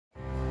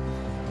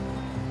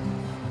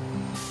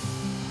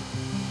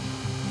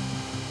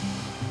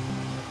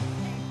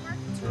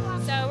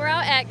So we're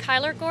out at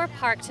Kyler Gore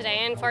Park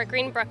today in Fort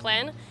Greene,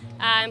 Brooklyn.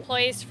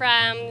 Employees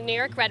from New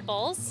York Red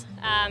Bulls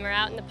are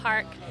out in the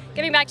park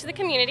giving back to the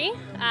community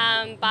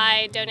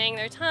by donating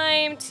their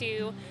time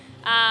to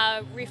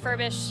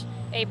refurbish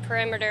a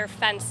perimeter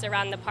fence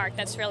around the park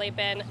that's really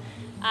been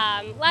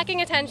lacking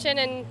attention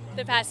in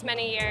the past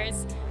many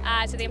years.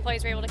 So the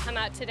employees were able to come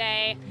out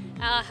today,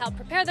 help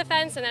prepare the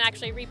fence, and then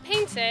actually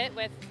repaint it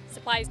with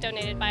supplies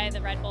donated by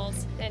the Red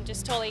Bulls, and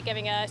just totally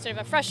giving a sort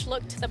of a fresh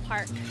look to the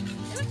park.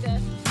 It was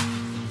good.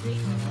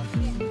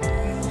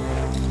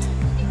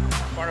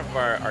 Part of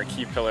our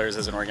key pillars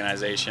as an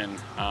organization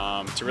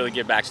to really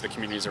give back to the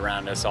communities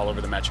around us all over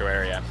the metro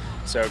area.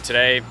 So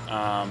today,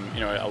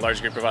 a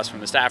large group of us from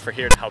the staff are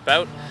here to help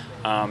out,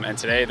 and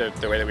today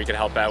the way that we could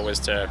help out was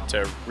to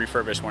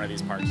refurbish one of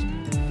these parks.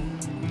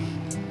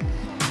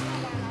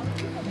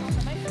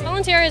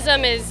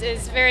 Volunteerism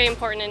is very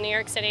important in New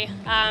York City,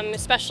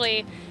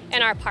 especially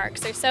in our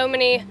parks. There's so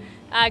many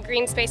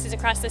green spaces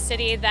across the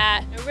city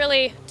that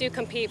really do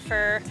compete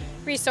for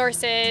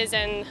resources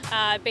and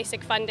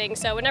basic funding.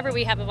 So whenever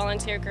we have a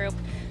volunteer group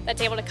that's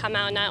able to come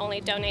out and not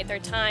only donate their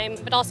time,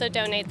 but also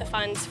donate the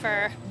funds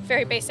for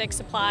very basic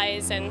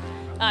supplies and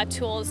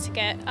tools to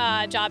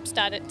get jobs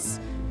done, it's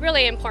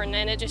really important,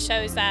 and it just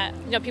shows that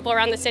people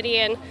around the city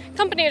and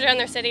companies around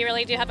their city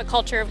really do have a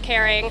culture of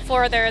caring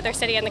for their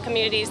city and the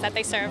communities that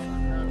they serve.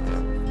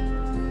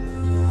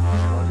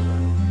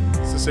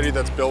 It's a city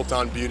that's built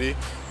on beauty,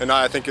 and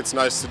I think it's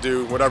nice to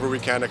do whatever we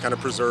can to kind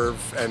of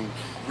preserve and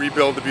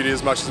rebuild the beauty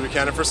as much as we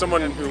can. And for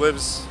someone who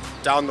lives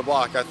down the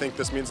block, I think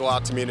this means a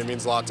lot to me, and it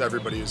means a lot to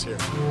everybody who's here.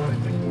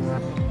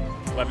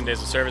 11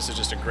 Days of Service is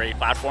just a great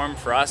platform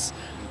for us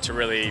to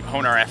really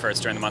hone our efforts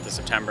during the month of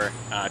September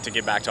to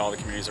give back to all the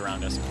communities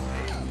around us.